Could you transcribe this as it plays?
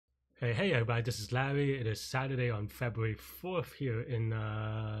Hey everybody, this is Larry. It is Saturday on February 4th here in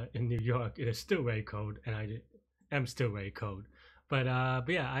New York. It is still very cold, and I am still very cold. But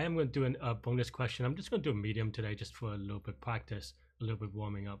yeah, I am going to do a bonus question. I'm just going to do a medium today, just for a little bit practice, a little bit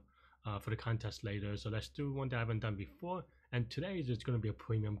warming up for the contest later. So let's do one that I haven't done before. And today is just going to be a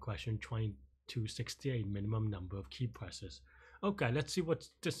premium question, trying to 68 minimum number of key presses. Okay, let's see what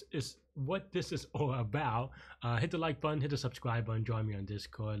this is all about. Hit the like button, hit the subscribe button, join me on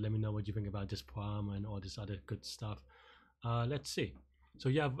Discord. Let me know what you think about this problem and all this other good stuff. Let's see. So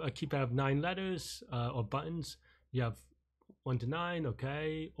you have a keypad of 9 letters or buttons. You have 1 to 9,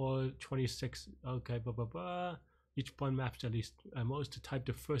 okay, or 26, okay, blah blah blah. Each button maps at least most to type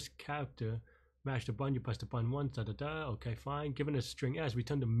the first character. Mash the button, you press the button once, da da da. Okay, fine. Given a string S,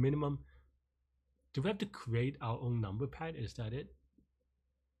 return the minimum. Do we have to create our own number pad? Is that it?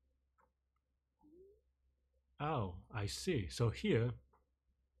 Oh, I see. So here,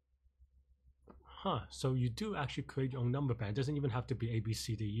 so you do actually create your own number pad. It doesn't even have to be A, B,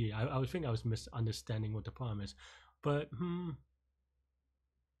 C, D, E. I was thinking I was misunderstanding what the problem is. But,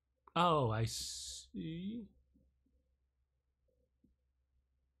 oh, I see.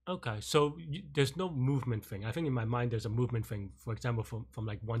 Okay, so there's no movement thing. I think in my mind there's a movement thing. For example, from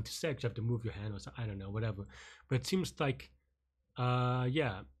like 1 to 6, you have to move your hand or something. I don't know, whatever. But it seems like,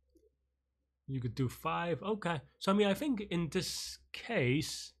 yeah, you could do 5. Okay, so I mean, I think in this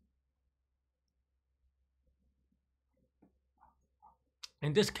case,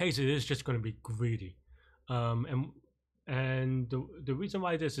 it is just going to be greedy. And the reason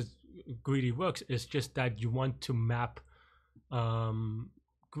why this is greedy works is just that you want to map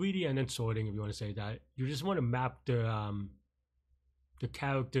greedy and then sorting, if you want to say that. You just want to map the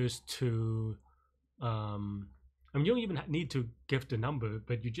characters to I mean, you don't even need to give the number,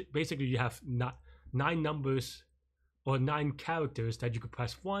 but you basically you have 9 numbers or 9 characters that you could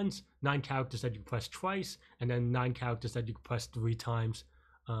press once, 9 characters that you press twice, and then 9 characters that you could press 3 times.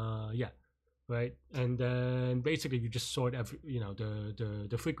 Yeah, right. And then basically you just sort every,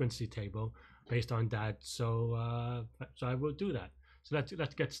 the frequency table based on that. So so I will do that. So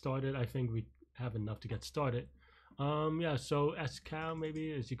let's get started. I think we have enough to get started. Yeah, so scal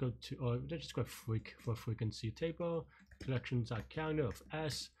maybe is equal to, or let's just go for frequency table, collections.counter of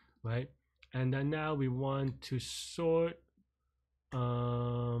s, right? And then now we want to sort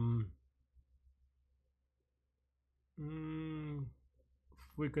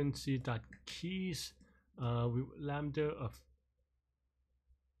frequency.keys with lambda of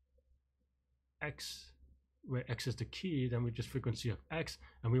x, where x is the key, then we just frequency of x,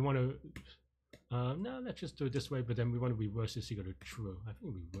 and we want to no, let's just do it this way, but then we want to reverse this equal to true. I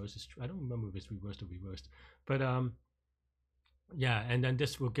think reverse is true. I don't remember if it's reversed or reversed, but yeah, and then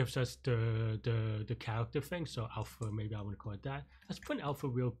this will gives us the character thing. So alpha, maybe I want to call it that. Let's print alpha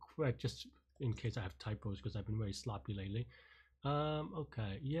real quick, just in case I have typos, because I've been very sloppy lately.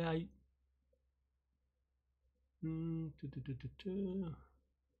 Okay, yeah.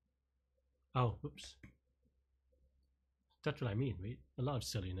 Oh, whoops. That's what I mean, right? A lot of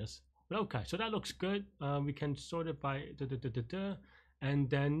silliness. But okay, so that looks good. We can sort it by and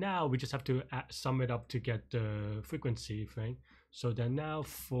then now we just have to sum it up to get the frequency thing. So then now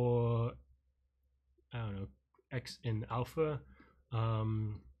for, I don't know, x in alpha,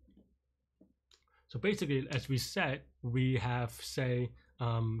 so basically, as we said, we have, say,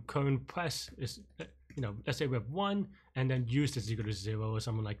 current press is, let's say we have 1, and then used is equal to 0 or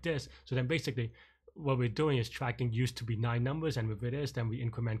something like this. So then basically, what we're doing is tracking used to be 9 numbers, and if it is, then we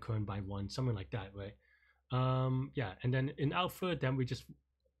increment current by 1, something like that, right? Yeah, and then in alpha, then we just,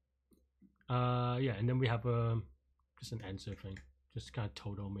 yeah, and then we have just an answer thing, just kind of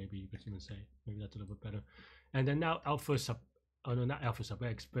total, maybe you could even say, maybe that's a little bit better. And then now alpha sub, oh no, not alpha sub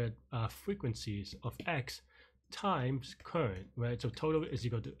x, but frequencies of x times current, right? So total is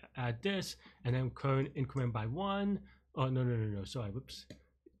equal to add this, and then current increment by 1. Oh no, sorry, whoops.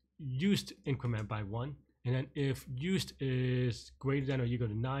 Used increment by 1, and then if used is greater than or equal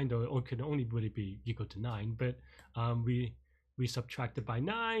to 9, though it can only really be equal to 9, but we subtract it by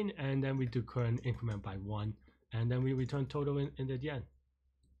 9, and then we do current increment by 1, and then we return total in the end.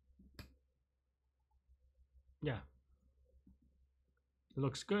 Yeah, it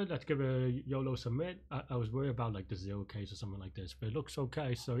looks good. Let's give a YOLO submit. I was worried about like the 0 case or something like this, but it looks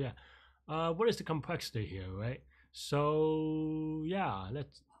okay. So yeah, what is the complexity here, right? So yeah,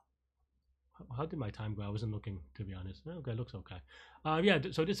 let's, how did my time go? I wasn't looking, to be honest. Okay, looks okay. Yeah,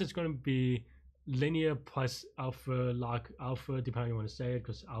 so this is going to be linear plus alpha log alpha, depending on how you want to say it,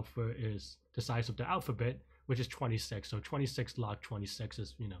 because alpha is the size of the alphabet, which is 26. So 26 log 26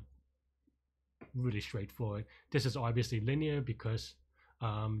 is, really straightforward. This is obviously linear because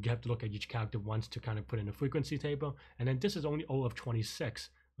you have to look at each character once to kind of put in a frequency table. And then this is only O of 26,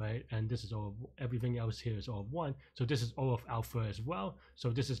 right? And this is O of, everything else here is O of 1. So this is O of alpha as well. So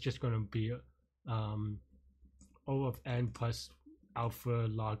this is just going to be O of n plus alpha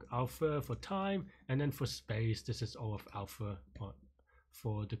log alpha for time. And then for space, this is O of alpha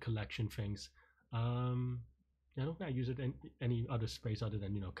for the collection things. I don't think I use it in any other space other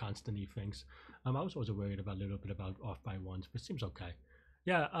than, constantly things. I was also worried about a little bit about off by ones, but it seems okay.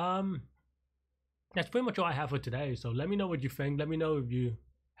 Yeah, that's pretty much all I have for today. So let me know what you think. Let me know if you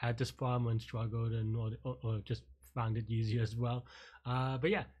had this problem and struggled and or just found it easy as well. But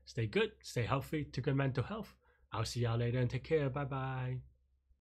yeah, stay good, stay healthy, to good mental health. I'll see y'all later and take care. Bye bye.